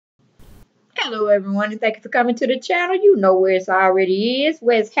Hello, everyone, and thank you for coming to the channel. You know where it's already is,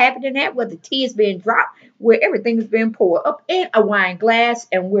 where it's happening at, where the tea is being dropped, where everything is being poured up in a wine glass,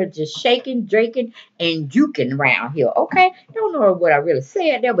 and we're just shaking, drinking, and juking around here, okay? Don't know what I really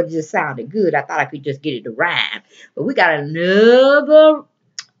said there, but it just sounded good. I thought I could just get it to rhyme. But we got another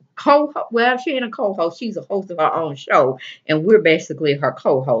co-host. Well, she ain't a co-host. She's a host of her own show, and we're basically her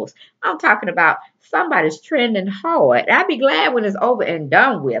co-host. I'm talking about somebody's trending hard. I'll be glad when it's over and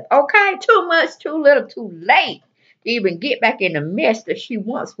done with. Okay, too much, too little, too late to even get back in the mess that she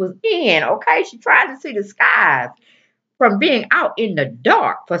once was in. Okay, she tried to see the skies from being out in the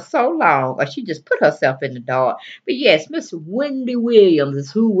dark for so long, or she just put herself in the dark. But yes, Miss Wendy Williams is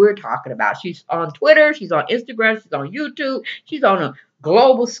who we're talking about. She's on Twitter, she's on Instagram, she's on YouTube, she's on a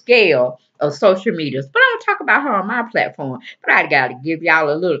global scale of social medias. But I don't talk about her on my platform. But I got to give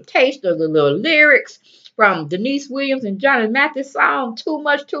y'all a little taste of the little lyrics from Denise Williams and Johnny Mathis song, Too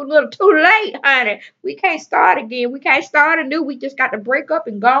Much, Too Little, Too Late, honey. We can't start again. We can't start anew. We just got to break up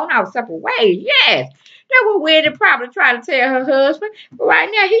and go on our separate ways. Yes. That was Wendy probably trying to tell her husband. But right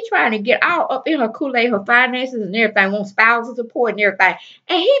now, he's trying to get all up in her Kool-Aid, her finances and everything, want spousal support and everything.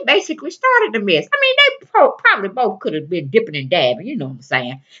 And he basically started the mess. I mean, they probably both could have been dipping and dabbing, you know what I'm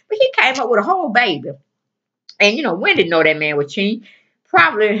saying? But he came up with a whole baby. And, you know, Wendy know that man was cheating.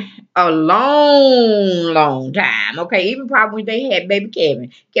 Probably a long, long time. Okay, even probably when they had baby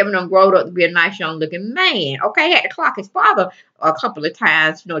Kevin. Kevin done growed up to be a nice young looking man. Okay, he had to clock his father a couple of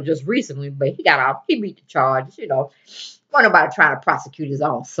times, you know, just recently, but he got off. He beat the charges, you know. Wasn't nobody trying to prosecute his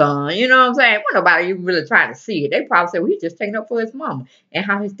own son, you know what I'm saying? Wasn't nobody even really trying to see it. They probably said, well, he's just taking up for his mama. And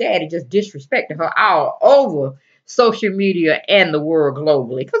how his daddy just disrespected her all over social media and the world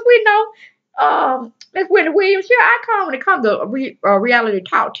globally. Because we know Miss Wendy Williams, yeah, I call when it comes to reality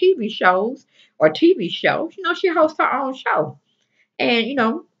talk TV shows or TV shows. You know, she hosts her own show and, you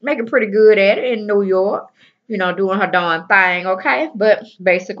know, making pretty good at it in New York, you know, doing her darn thing, okay? But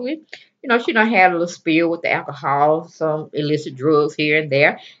basically, you know, she done had a little spill with the alcohol, some illicit drugs here and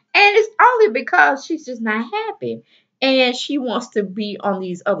there. And it's only because she's just not happy. And she wants to be on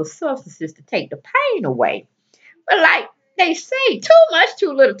these other substances to take the pain away. But like they say, too much,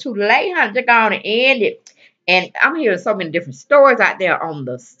 too little, too late, honey. They're going to end it. And I'm hearing so many different stories out there on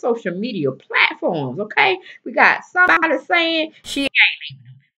the social media platforms, okay? We got somebody saying she ain't leaving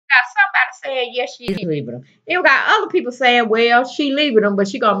them. We got somebody saying, yes, she's leaving them. Then we got other people saying, well, she leaving them, but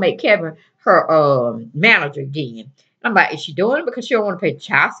she going to make Kevin her manager again. I'm like, is she doing it because she don't want to pay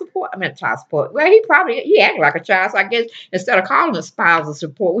child support? I mean, child support. Well, he acted like a child. So I guess instead of calling it spousal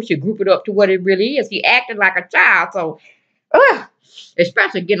support, we should group it up to what it really is. He acted like a child. So,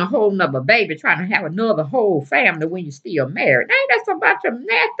 especially getting a whole nother baby, trying to have another whole family when you're still married. Ain't that so much of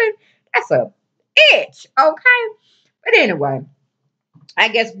nothing? That's a itch, okay? But anyway, I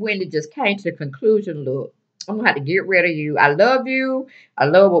guess Wendy just came to the conclusion, look, I'm going to have to get rid of you. I love you. I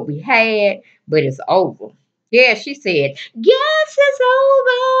love what we had, but it's over. Yeah, she said, yes, it's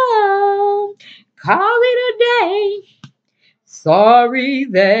over. Call it a day. Sorry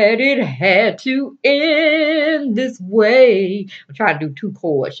that it had to end this way. I'm trying to do two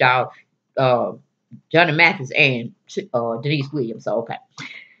chords, y'all. Uh, Johnny Mathis and Denise Williams. So, okay.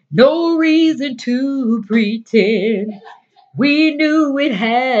 No reason to pretend. We knew it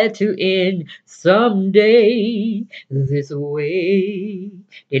had to end someday this way.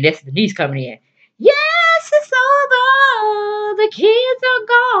 Then that's Denise coming in. Yes, it's over. The kids are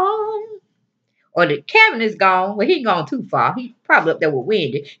gone. Or the Kevin is gone. Well, he ain't gone too far. He probably up there with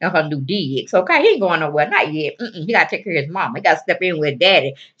Wendy and her new digs. Okay, he ain't going nowhere. Not yet. He got to take care of his mama. He got to step in where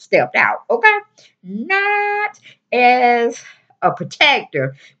daddy stepped out. Okay? Not as a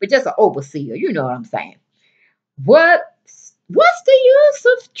protector, but just an overseer. You know what I'm saying. What's the use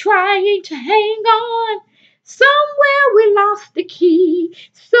of trying to hang on? Somewhere we lost the key.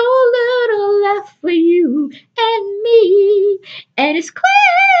 So little left for you and me. And it's clear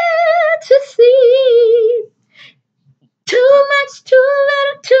to see. Too much, too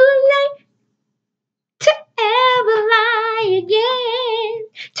little, too late to ever lie again.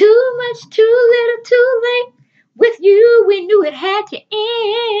 Too much, too little, too late. With you, we knew it had to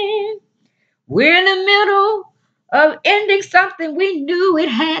end. We're in the middle of ending something we knew it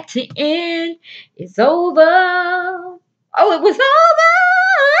had to end. It's over. Oh, it was over.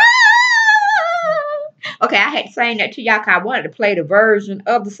 Okay, I had to sing that to y'all because I wanted to play the version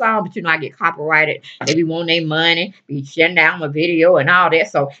of the song, but you know I get copyrighted. They be wanting their money, be shutting down my video and all that.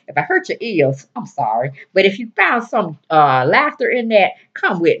 So if I hurt your ears, I'm sorry. But if you found some laughter in that,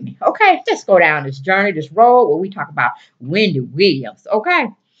 come with me. Okay, let's go down this journey, this road where we talk about Wendy Williams. Okay.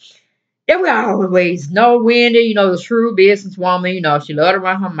 And we always know Wendy, the true businesswoman, she love to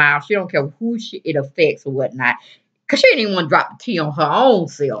run her mouth. She don't care who it affects or whatnot. Because she didn't even want to drop the tea on her own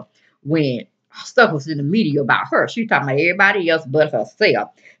self when stuff was in the media about her. She was talking about everybody else but herself.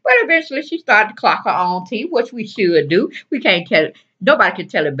 But eventually she started to clock her own tea, which we should do. We can't tell it. Nobody can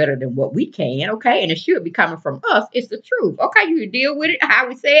tell it better than what we can, okay? And it should be coming from us. It's the truth, okay? You can deal with it, how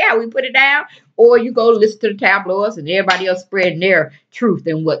we say it, how we put it down, or you go listen to the tabloids and everybody else spreading their truth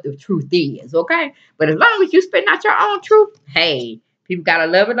and what the truth is, okay? But as long as you spit out your own truth, hey, people gotta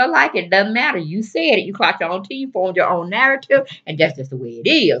love it or like it. Doesn't matter. You said it. You clocked your own tea. You formed your own narrative, and that's just the way it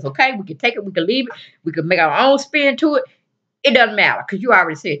is. Okay, we can take it. We can leave it. We can make our own spin to it. It doesn't matter because you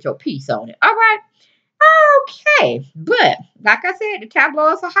already said your piece on it. All right. Okay, but like I said, the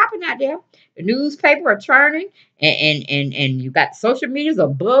tabloids are hopping out there. The newspaper are churning, and you got social medias are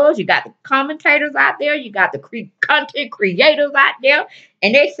buzz. You got the commentators out there. You got the content creators out there,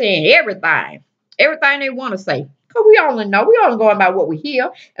 and they saying everything they want to say. Cause we only going by what we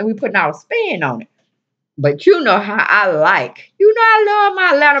hear, and we putting our spin on it. But you know how I love my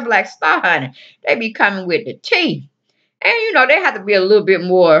Atlanta Black Star, honey. They be coming with the tea. And they have to be a little bit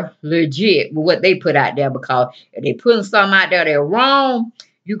more legit with what they put out there because if they putting something out there they're wrong,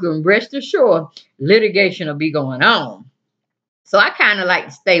 you can rest assured litigation will be going on. So I kind of like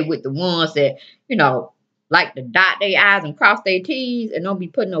to stay with the ones that, like to dot their I's and cross their T's and don't be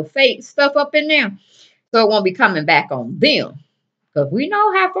putting no fake stuff up in there. So it won't be coming back on them. Because we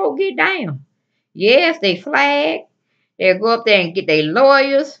know how folks get down. Yes, they flag. They'll go up there and get their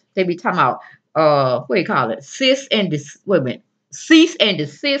lawyers. They be talking about what do you call it? Cease and desist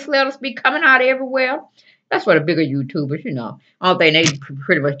letters be coming out everywhere. That's what the bigger YouTubers. All thing they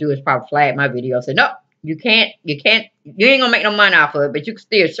pretty much do is probably flag my video and say, no, you ain't gonna make no money off of it, but you can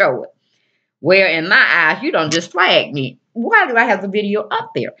still show it. Where in my eyes, you don't just flag me. Why do I have the video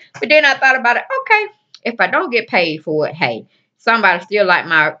up there? But then I thought about it, okay, if I don't get paid for it, hey, somebody still like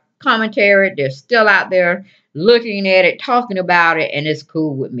my commentary, they're still out there looking at it, talking about it, and it's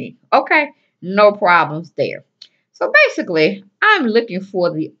cool with me. Okay, no problems there. So basically, I'm looking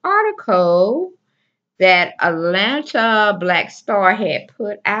for the article that Atlanta Black Star had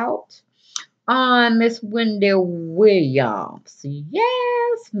put out on Miss Wendy Williams.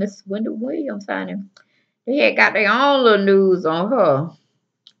 Yes, Miss Wendy Williams, honey. They had got their own little news on her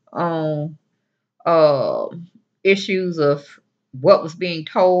on uh, issues of what was being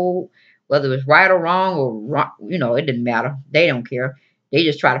told, whether it was right or wrong or wrong, it didn't matter. They don't care. They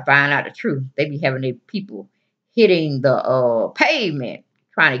just try to find out the truth. They be having their people hitting the pavement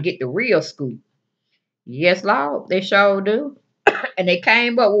trying to get the real scoop. Yes, Lord, they sure do. And they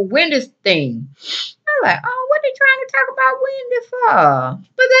came up with Wendy's thing. I'm like, oh, what they trying to talk about Wendy for?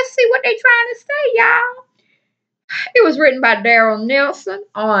 But let's see what they trying to say, y'all. It was written by Daryl Nelson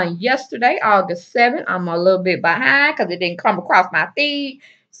on yesterday, August 7th. I'm a little bit behind because it didn't come across my feed.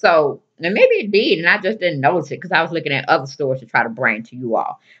 So, and maybe it did, and I just didn't notice it because I was looking at other stores to try to bring to you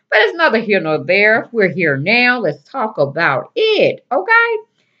all. But it's neither here nor there. We're here now. Let's talk about it, okay?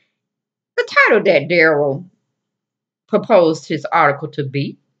 The title that Daryl proposed his article to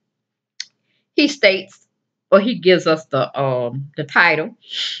be, he states, or he gives us the title.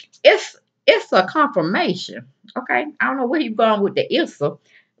 It's a confirmation. Okay. I don't know where you're going with the ISSA,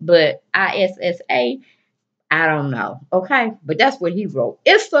 but ISSA, I don't know. Okay. But that's what he wrote.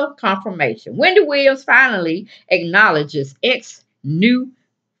 ISSA confirmation. Wendy Williams finally acknowledges ex new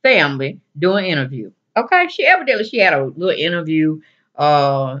family during interview. Okay. She had a little interview.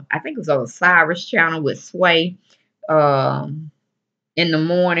 I think it was on the Cyrus channel with Sway. In the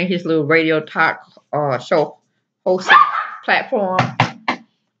morning, his little radio talk show hosting platform.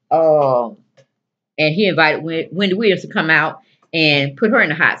 Um and he invited Wendy Williams to come out and put her in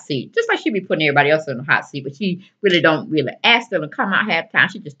the hot seat, just like she be putting everybody else in the hot seat. But she really don't really ask them to come out half the time.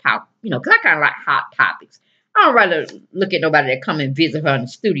 She just talk, because I kind of like hot topics. I don't rather look at nobody that come and visit her in the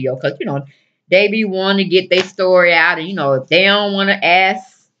studio because they be wanting to get their story out, and if they don't want to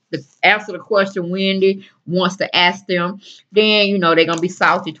answer the question Wendy wants to ask them, then they're gonna be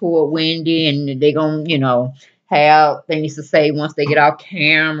salty toward Wendy, and they're gonna have things to say once they get off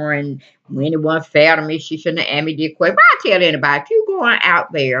camera. And Wendy wasn't fair to me. She shouldn't have asked me the question. But I tell anybody, if you going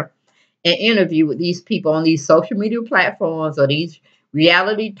out there and interview with these people on these social media platforms or these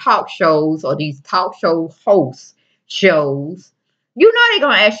reality talk shows or these talk show host shows, they're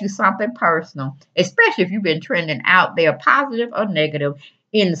going to ask you something personal, especially if you've been trending out there, positive or negative,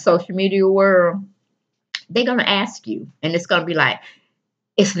 in the social media world. They're going to ask you, and it's going to be like,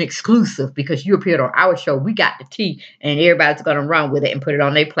 it's an exclusive because you appeared on our show. We got the tea, and everybody's going to run with it and put it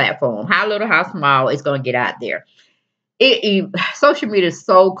on their platform. How little, how small, it's going to get out there. social media is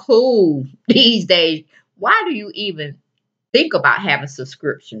so cool these days. Why do you even think about having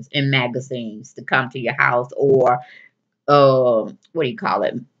subscriptions in magazines to come to your house, or what do you call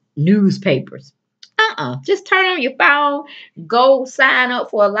it, newspapers? Just turn on your phone, go sign up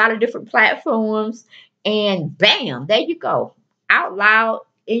for a lot of different platforms, and bam, there you go. Out loud,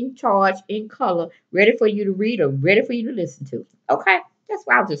 in charge, in color, ready for you to read or ready for you to listen to. Okay? That's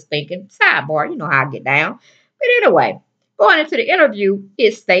what I was just thinking. Sidebar, you know how I get down. But anyway, going into the interview,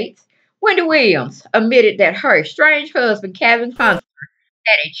 it states Wendy Williams admitted that her estranged husband, Kevin Hunter,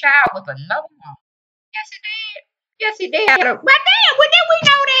 had a child with another woman. Yes, he did. Yes, he did. But damn, when did we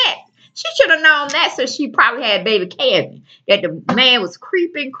know that? She should have known that, so she probably had baby Kevin. That the man was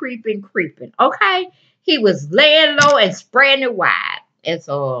creeping, creeping, creeping. Okay? He was laying low and spreading it wide. As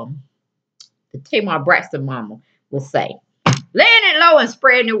the Tamar Braxton mama would say. Laying it low and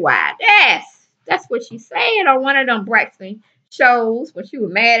spreading it wide. Yes, that's what she said on one of them Braxton shows when she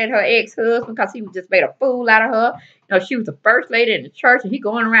was mad at her ex-husband because he just made a fool out of her. You know, she was the first lady in the church, and he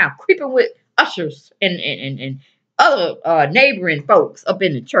going around creeping with ushers and other neighboring folks up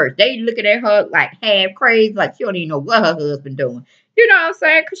in the church. They looking at her like half crazy, like she don't even know what her husband doing. You know what I'm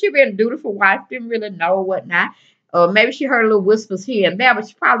saying? Because she been a dutiful wife, didn't really know what not. Or maybe she heard a little whispers here and there, but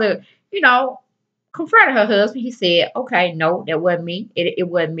she probably, you know, confronted her husband. He said, okay, no, that wasn't me. It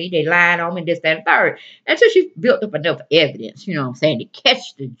wasn't me. They lied on me, this, that, and third. Until she built up enough evidence, you know what I'm saying, to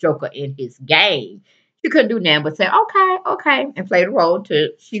catch the joker in his game. She couldn't do nothing but say, okay, okay, and play the role till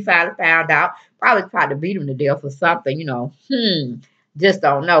she finally found out. Probably tried to beat him to death or something, you know. Just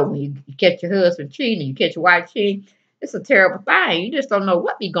don't know. When you catch your husband cheating, you catch your wife cheating, it's a terrible thing. You just don't know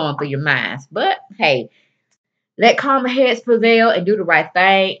what be going through your minds. But, hey, let calmer heads prevail and do the right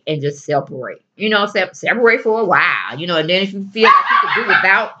thing and just separate. You know, separate for a while. You know, and then if you feel like you can do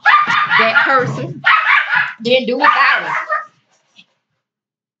without that person, then do without them.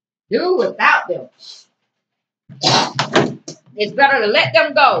 Do without them. It's better to let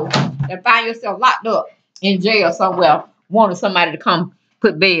them go than find yourself locked up in jail somewhere, wanting somebody to come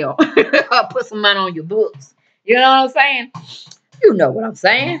put bail or put some money on your books. You know what I'm saying? You know what I'm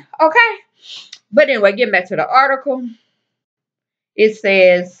saying. Okay. But anyway, getting back to the article. It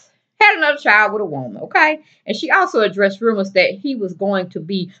says, had another child with a woman, okay? And she also addressed rumors that he was going to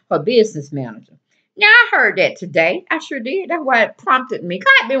be her business manager. Now, I heard that today. I sure did. That's why it prompted me.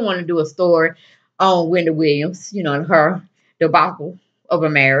 'Cause I've been wanting to do a story on Wendy Williams, you know, and her debacle of a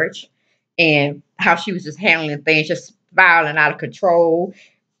marriage and how she was just handling things, just spiraling out of control,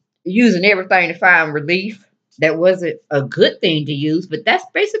 using everything to find relief. That wasn't a good thing to use, but that's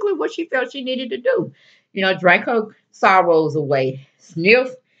basically what she felt she needed to do. You know, drink her sorrows away, sniff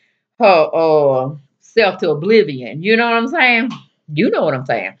her self to oblivion. You know what I'm saying? You know what I'm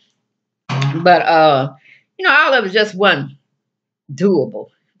saying. But you know, all of it just wasn't doable.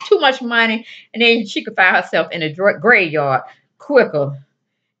 Too much money, and then she could find herself in a graveyard quicker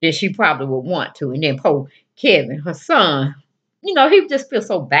than she probably would want to. And then poor Kevin, her son, you know, he would just feel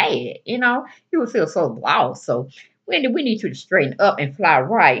so bad, you know. He would feel so lost. So Wendy, we need you to straighten up and fly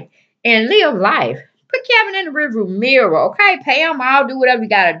right and live life. Put Kevin in the rearview mirror, okay? Pay him all, do whatever you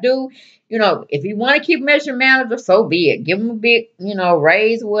gotta do. You know, if you want to keep measuring manager, so be it. Give him a big, you know,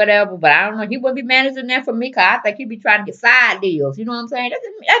 raise or whatever. But I don't know, he wouldn't be managing that for me because I think he'd be trying to get side deals. You know what I'm saying?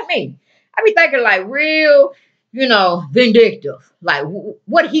 That's me. I be thinking like real, you know, vindictive. Like,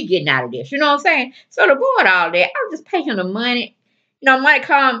 what he getting out of this? You know what I'm saying? So to avoid all that, I'll just pay him the money. You know, money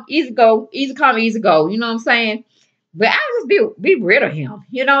come, easy go, easy come, easy go. You know what I'm saying? But I'll just be rid of him.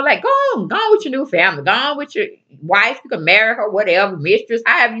 You know, like, go on with your new family. Go on with your wife. You can marry her, whatever, mistress,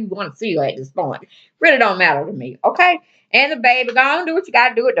 however you want to see her at this point. Really don't matter to me, okay? And the baby, go on, do what you got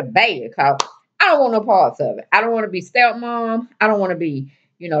to do with the baby. Because I don't want no parts of it. I don't want to be stepmom. I don't want to be,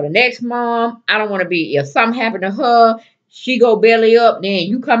 you know, the next mom. I don't want to be, if something happened to her, she go belly up, then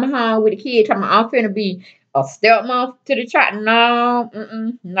you come home with a kid, talking about, I'm finna be a stepmom to the child.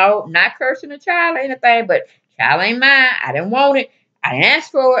 No, no, not cursing the child or anything, but child ain't mine. I didn't want it. I didn't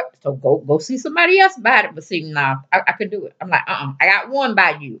ask for it. So go see somebody else about it. But see, no, I could do it. I'm like, I got one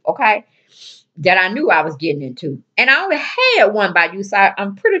by you, okay? That I knew I was getting into. And I only had one by you, so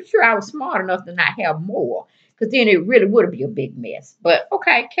I'm pretty sure I was smart enough to not have more. Because then it really would be a big mess. But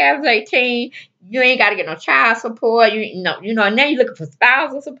okay, Cav's 18. You ain't got to get no child support. You know, and now you're looking for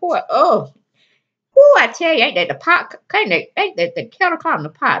spousal support. Oh, I tell you, ain't that the pot? Ain't that the kettle calling the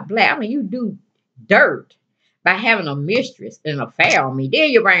pot black? I mean, you do dirt by having a mistress and an affair on me. Then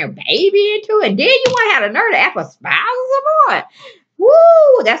you bring a baby into it. And then you want to have the nerve to ask for spousal support.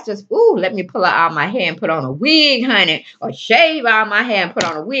 Woo, that's just, let me pull out all my hair and put on a wig, honey. Or shave all my hair and put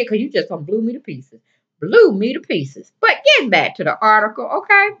on a wig because you just gonna blew me to pieces. blew me to pieces. But getting back to the article,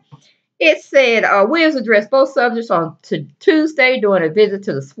 okay? It said Williams addressed both subjects on Tuesday during a visit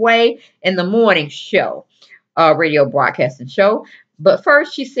to the Sway in the Morning Show, radio broadcasting show. But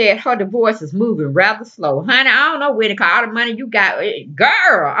first, she said her divorce is moving rather slow. Honey, I don't know where to call all the money you got.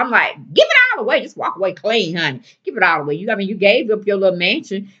 Girl, I'm like, give it all away. Just walk away clean, honey. Give it all away. You gave up your little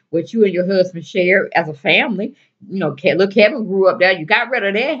mansion, which you and your husband share as a family. Look, Kevin grew up there. You got rid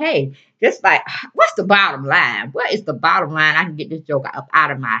of that. Hey, just like, what's the bottom line? What is the bottom line? I can get this joke up out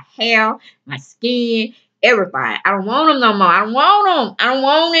of my hair, my skin, everything. I don't want them no more. I don't want them. I don't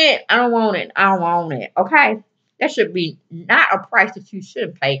want it. I don't want it. I don't want it. Okay? That should be not a price that you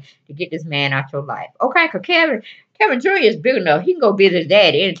should pay to get this man out your life. Okay? Because Kevin Jr. is big enough. He can go visit his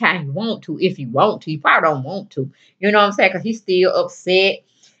daddy anytime he want to, if he want to. He probably don't want to. You know what I'm saying? Because he's still upset.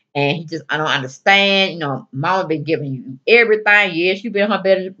 And he just, I don't understand. Mama been giving you everything. Yes, you been her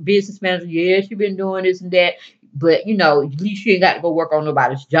better business manager. Yes, you been doing this and that. But, at least you ain't got to go work on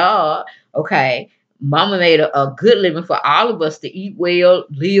nobody's job. Okay. Mama made a good living for all of us to eat well,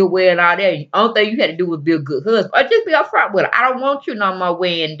 live well, and all that. The only thing you had to do was be a good husband. Or just be upfront with her. I don't want you no more,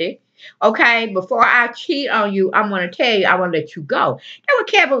 Wendy. Okay, before I cheat on you, I'm going to tell you, I want to let you go. That's what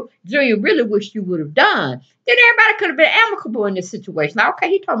Kevin Jr. really wished you would have done. Then everybody could have been amicable in this situation. Like, okay,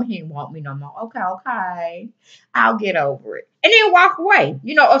 he told me he didn't want me no more. Okay. I'll get over it. And then walk away.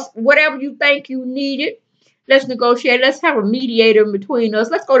 Whatever you think you needed, let's negotiate. Let's have a mediator in between us.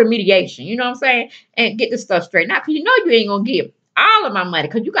 Let's go to mediation. You know what I'm saying? And get this stuff straightened out. Because you ain't going to give all of my money.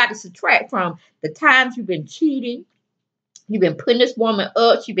 Because you got to subtract from the times you've been cheating. You've been putting this woman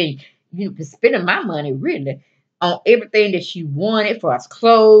up. You've been spending my money, really, on everything that she wanted for us: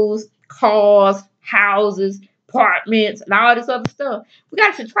 clothes, cars, houses, apartments, and all this other stuff. We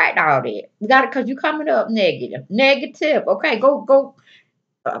got to subtract all that. We got to, because you're coming up negative. Okay, go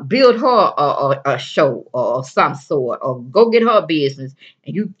build her a show or some sort, or go get her business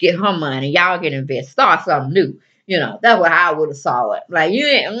and you get her money. Y'all get invest, start something new. That's what I would have saw it. Like, you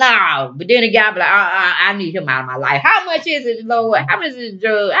ain't, no. But then the guy be like, I need him out of my life. How much is it, Lord? How much is it,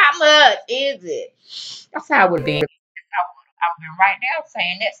 drug? How much is it? That's how I would have been. I would have been right now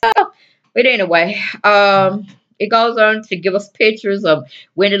saying that stuff. But anyway, it goes on to give us pictures of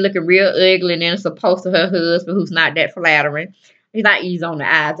Wendy looking real ugly, and then it's opposed to her husband, who's not that flattering. He's not easy on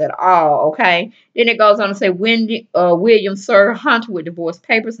the eyes at all, okay? Then it goes on to say Wendy William served Hunter with divorce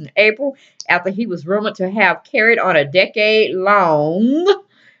papers in April after he was rumored to have carried on a decade-long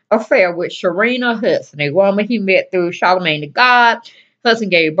affair with Sharina Hudson, a woman he met through Charlemagne the God. Hudson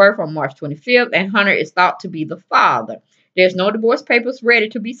gave birth on March 25th, and Hunter is thought to be the father. There's no divorce papers ready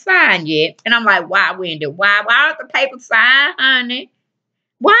to be signed yet. And I'm like, why, Wendy? Why aren't the papers signed, honey?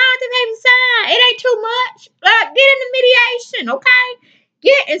 Why aren't the papers signed? It ain't too much. Get into mediation, okay?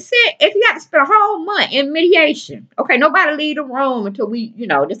 Get and sit. If you got to spend a whole month in mediation, okay? Nobody leave the room until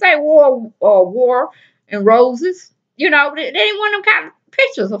this ain't war and roses. They ain't one of them kind of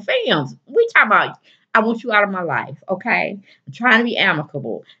pictures or films. We talking about, I want you out of my life, okay? I'm trying to be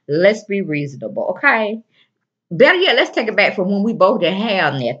amicable. Let's be reasonable, okay? Better yet, let's take it back from when we both didn't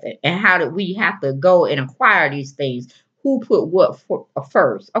have nothing, and how did we have to go and acquire these things? Who put what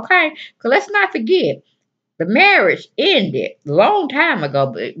first? Okay, because let's not forget, the marriage ended a long time ago.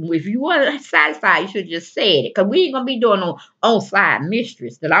 But if you weren't satisfied, you should have just said it. Because we ain't gonna be doing no on-side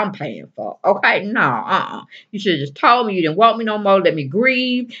mistress that I'm paying for. Okay, no, You should have just told me you didn't want me no more. Let me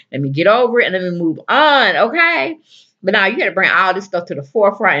grieve. Let me get over it, and let me move on. Okay. But now you got to bring all this stuff to the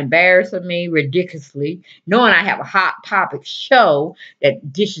forefront, embarrassing me ridiculously, knowing I have a hot topic show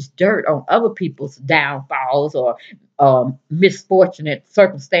that dishes dirt on other people's downfalls or misfortunate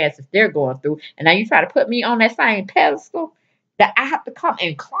circumstances they're going through. And now you try to put me on that same pedestal that I have to come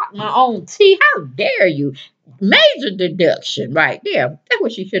and clock my own tea. How dare you? Major deduction right there. That's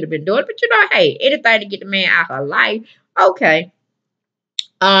what she should have been doing. But hey, anything to get the man out of her life. Okay.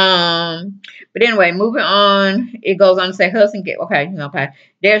 But anyway, moving on, it goes on to say Hudson get okay.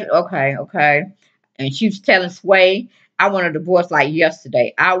 There's okay. And she was telling Sway, I want a divorce like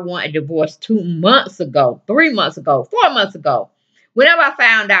yesterday. I want a divorce 2 months ago, 3 months ago, 4 months ago. Whenever I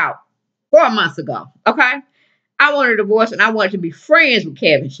found out, 4 months ago. Okay. I wanted a divorce and I wanted to be friends with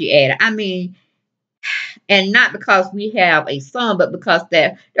Kevin, she added. I mean, and not because we have a son, but because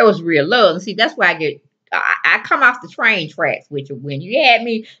there was real love. And see, that's why I come off the train tracks with you when you had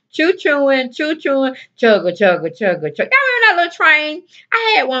me choo-chooing, chugga, chugga, chugga. Y'all remember that little train?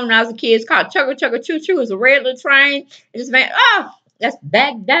 I had one when I was a kid. It's called Chugga Chugga Choo Choo. It's a red little train. It's that's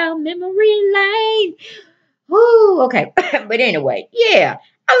back down memory lane. Ooh, okay. But anyway, yeah.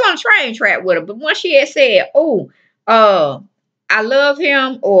 I was on a train track with her. But once she had said, I love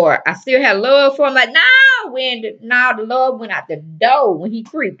him or I still have love for him. Like, no, Wendy, no, the love went out the door when he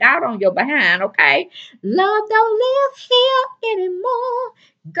creeped out on your behind, okay? Love don't live here anymore.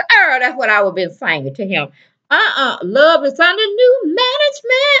 Girl, that's what I would have been singing to him. Love is under new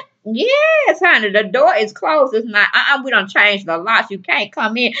management. Yes, honey, the door is closed. It's not, we don't change the locks. You can't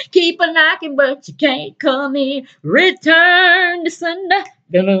come in. Keep a knocking, but you can't come in. Return to sender.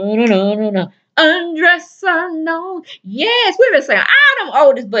 Da-da-da-da-da-da. Undress unknown. Yes, we've been saying all them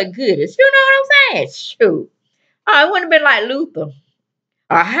oldest but goodest. You know what I'm saying? Shoot. Oh, it wouldn't have been like Luther.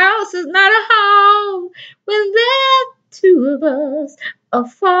 A house is not a home when there two of us are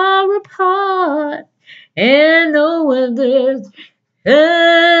far apart. And no one there's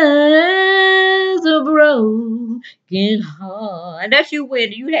a broken heart. And that's you,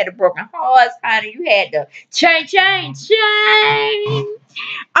 Wendy. You had the broken hearts, honey. You had the chain.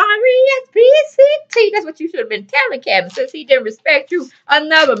 RESPCT. That's what you should have been telling Kevin since he didn't respect you.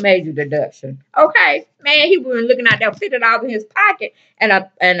 Another major deduction. Okay, man, he was looking out there, $50 in his pocket and a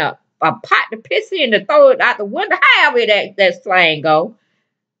pot to piss in to throw it out the window. However that slang go.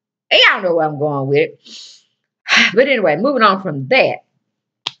 Y'all know where I'm going with it. But anyway, moving on from that.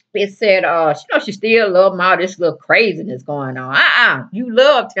 It said, she still loved him, all this little craziness going on. You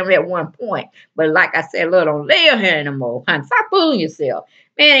loved him at one point. But like I said, love don't live here anymore. Honey, stop fooling yourself.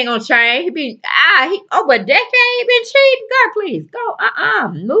 Man ain't gonna change. He be, over a decade he been cheating. God, please, go,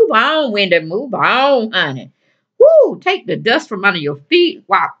 move on, Wendy, move on, honey. Woo, take the dust from under your feet,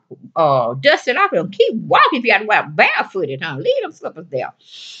 walk, dust it off and keep walking if you got to walk barefooted, huh? Leave them slippers there.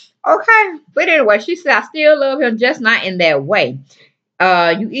 Okay, but anyway, she said, I still love him, just not in that way.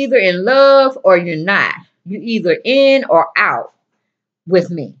 You either in love or you're not. You either in or out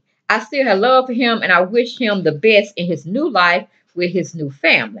with me. I still have love for him and I wish him the best in his new life with his new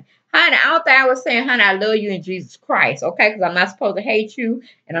family. Honey, I don't think I was saying, honey, I love you in Jesus Christ, okay? Because I'm not supposed to hate you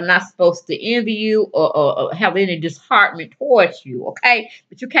and I'm not supposed to envy you or have any disheartenment towards you, okay?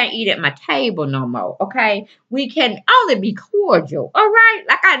 But you can't eat at my table no more, okay? We can only be cordial, all right?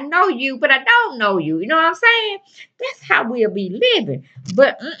 Like I know you, but I don't know you. You know what I'm saying? That's how we'll be living.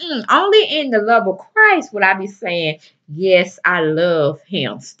 But only in the love of Christ would I be saying, yes, I love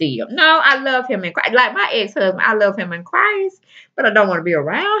him still. No, I love him in Christ. Like my ex-husband, I love him in Christ, but I don't want to be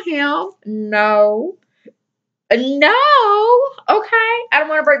around him. No. No. Okay. I don't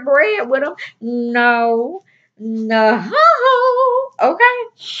want to break bread with him. No. No. Okay.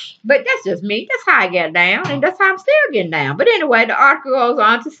 But that's just me. That's how I get down, and that's how I'm still getting down. But anyway, the article goes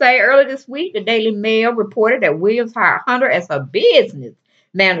on to say earlier this week, the Daily Mail reported that Williams hired Hunter as her business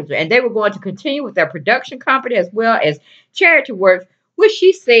manager, and they were going to continue with their production company as well as charity work, which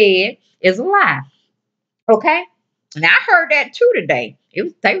she said is a lie. Okay. Now I heard that too today. They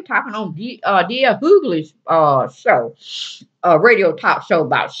were talking on Dia Hughley's show, radio talk show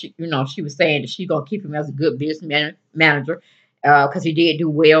about she was saying that she's gonna keep him as a good business manager because he did do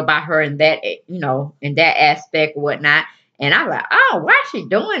well by her in that in that aspect or whatnot. And I'm like, oh, why is she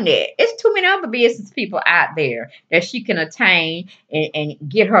doing that? It's too many other business people out there that she can attain and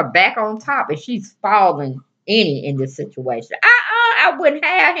get her back on top, and she's falling in this situation. I wouldn't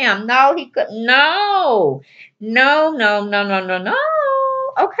have him. No, he couldn't. No. No, no, no, no, no, no.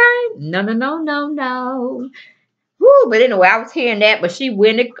 Okay. No, no, no, no, no. Whew, but anyway, I was hearing that, but she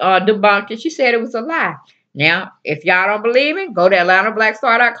went and debunked it. She said it was a lie. Now, if y'all don't believe it, go to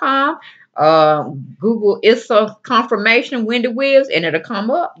AtlantaBlackStar.com. Google ISA confirmation Wendy Wills, and it'll come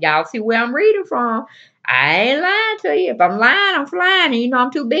up. Y'all see where I'm reading from. I ain't lying to you. If I'm lying, I'm flying. And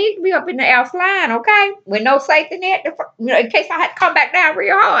I'm too big to be up in the air flying, okay? With no safety net, in case I had to come back down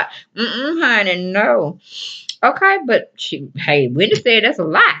real hard. Honey, no. Okay, but Wendy said that's a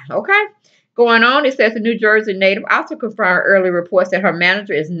lie, okay? Going on, it says the New Jersey native also confirmed early reports that her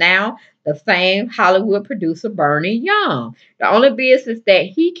manager is now the famed Hollywood producer Bernie Young. The only business that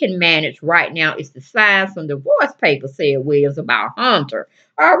he can manage right now is to sign some divorce papers, said Williams about Hunter.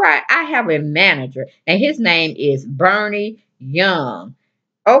 All right, I have a manager, and his name is Bernie Young.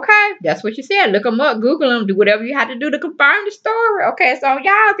 Okay, that's what you said. Look him up, Google him, do whatever you have to do to confirm the story. Okay, so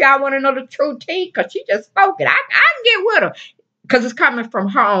y'all, if y'all want to know the true tea, because she just spoke it, I can get with her because it's coming from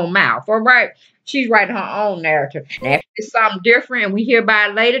her own mouth. All right. She's writing her own narrative. Now, if it's something different and we hear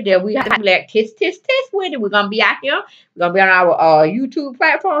about it later, then we have to be like, tisk, tisk, tisk with it. We're going to be out here. We're going to be on our YouTube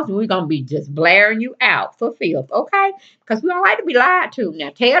platforms, and we're going to be just blaring you out for filth, okay? Because we don't like to be lied to.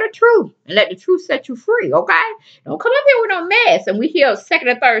 Now, tell the truth and let the truth set you free, okay? Don't come up here with no mess. And we hear second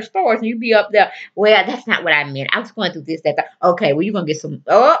or third stories, and you be up there, well, that's not what I meant. I was going through this, that. Okay, well, you're going to get some,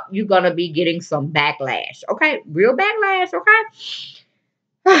 you're going to be getting some backlash, okay? Real backlash, okay?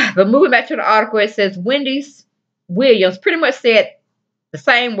 But moving back to the article, it says Wendy Williams pretty much said the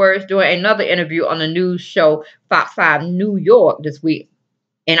same words during another interview on the news show Fox 5 New York this week,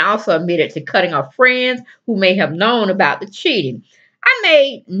 and also admitted to cutting off friends who may have known about the cheating. I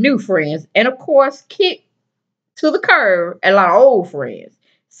made new friends and, of course, kicked to the curb a lot of old friends.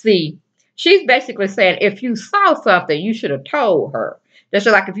 See, she's basically saying if you saw something, you should have told her. That's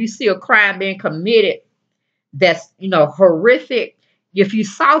just like if you see a crime being committed that's, horrific. If you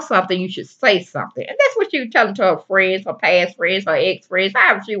saw something, you should say something. And that's what she was telling to her friends, her past friends, her ex-friends,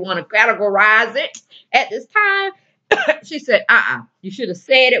 however she want to categorize it at this time. She said, you should have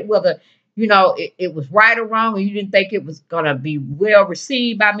said it, whether, it was right or wrong, and you didn't think it was going to be well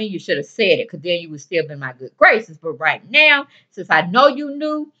received by me, you should have said it, because then you would still be in my good graces. But right now, since I know you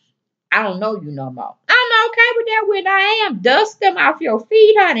knew, I don't know you no more. I'm okay with that when I am. Dust them off your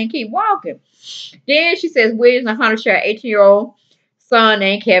feet, honey, and keep walking. Then she says, Williams and Hunter share an 18-year-old son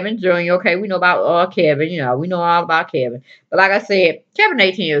named Kevin Jr. Okay, we know about Kevin. We know all about Kevin. But like I said, Kevin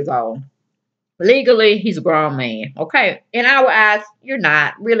 18 years old. Legally, he's a grown man. Okay, in our eyes, you're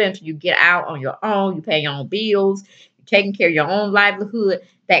not really until you get out on your own. You pay your own bills. You're taking care of your own livelihood,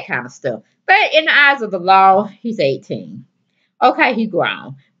 that kind of stuff. But in the eyes of the law, he's 18. Okay, he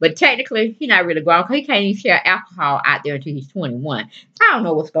grown. But technically, he's not really grown because he can't even share alcohol out there until he's 21. So I don't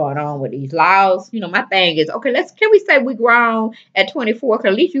know what's going on with these laws. My thing is, okay, can we say we grown at 24?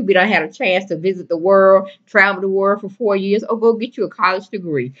 Because at least you done had a chance to visit the world, travel the world for 4 years, or go get you a college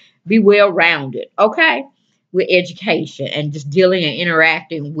degree. Be well-rounded, okay? With education and just dealing and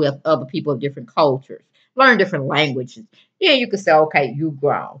interacting with other people of different cultures. Learn different languages. Yeah, you could say, okay, you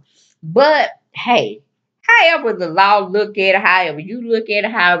grown. But, hey, however the law look at it, however you look at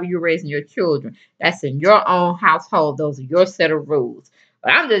it, however you're raising your children, that's in your own household. Those are your set of rules.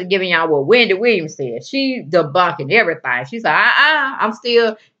 But I'm just giving y'all what Wendy Williams said. She debunking everything. She said, I'm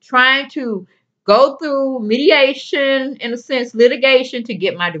still trying to go through mediation, in a sense, litigation, to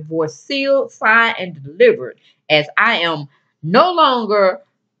get my divorce sealed, signed, and delivered, as I am no longer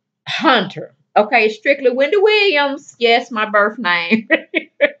Hunter. Okay, strictly Wendy Williams. Yes, my birth name.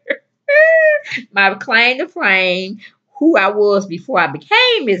 My claim to fame, who I was before I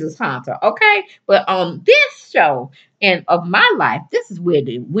became Mrs. Hunter. Okay, but on this show and of my life, this is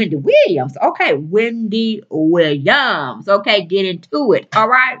Wendy Williams. Okay, Wendy Williams. Okay, get into it. All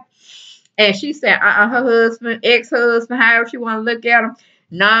right. And she said, her husband, ex-husband, however she want to look at him,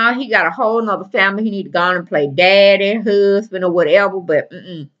 nah, he got a whole nother family. He need to go on and play daddy, husband, or whatever. But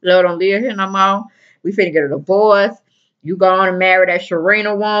Lord don't live here no more. We finna get a divorce. You go on and marry that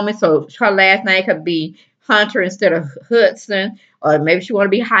Sharina woman, so her last name could be Hunter instead of Hudson. Or maybe she want to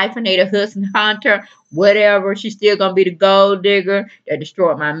be hyphenated Hudson Hunter, whatever. She's still going to be the gold digger that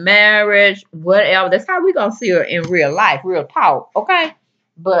destroyed my marriage, whatever. That's how we going to see her in real life, real talk, okay?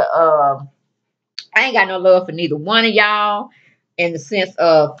 But I ain't got no love for neither one of y'all, in the sense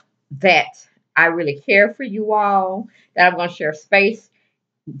of that I really care for you all, that I'm going to share space,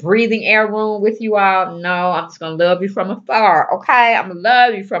 breathing air room with you all. No, I'm just going to love you from afar, okay? I'm going to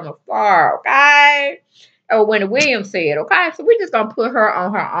love you from afar, okay? Or Wendy Williams said, okay? So we're just going to put her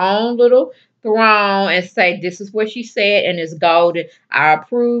on her own little throne and say, this is what she said, and it's golden. I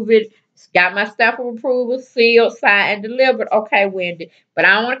approve it. It's got my stamp of approval, sealed, signed, and delivered. Okay, Wendy. But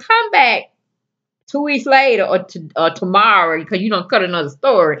I don't want to come back 2 weeks later or tomorrow, because you don't cut another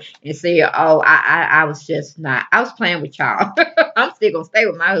story and say, oh, I was just not, I was playing with y'all. I'm still gonna stay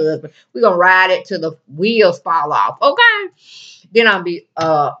with my husband. We're gonna ride it till the wheels fall off, okay? Then I'll be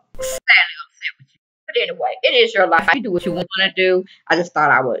sadly upset with you. But anyway, it is your life. You do what you want to do. I just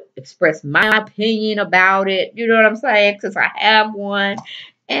thought I would express my opinion about it. You know what I'm saying? Because I have one.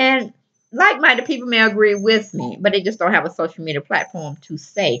 And like-minded people may agree with me, but they just don't have a social media platform to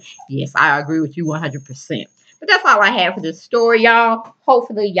say, yes, I agree with you 100%. But that's all I have for this story, y'all.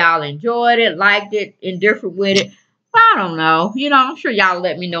 Hopefully, y'all enjoyed it, liked it, indifferent with it. But I don't know. I'm sure y'all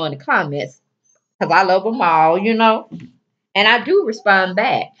let me know in the comments, because I love them all. And I do respond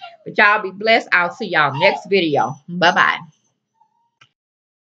back. But y'all be blessed. I'll see y'all next video. Bye-bye.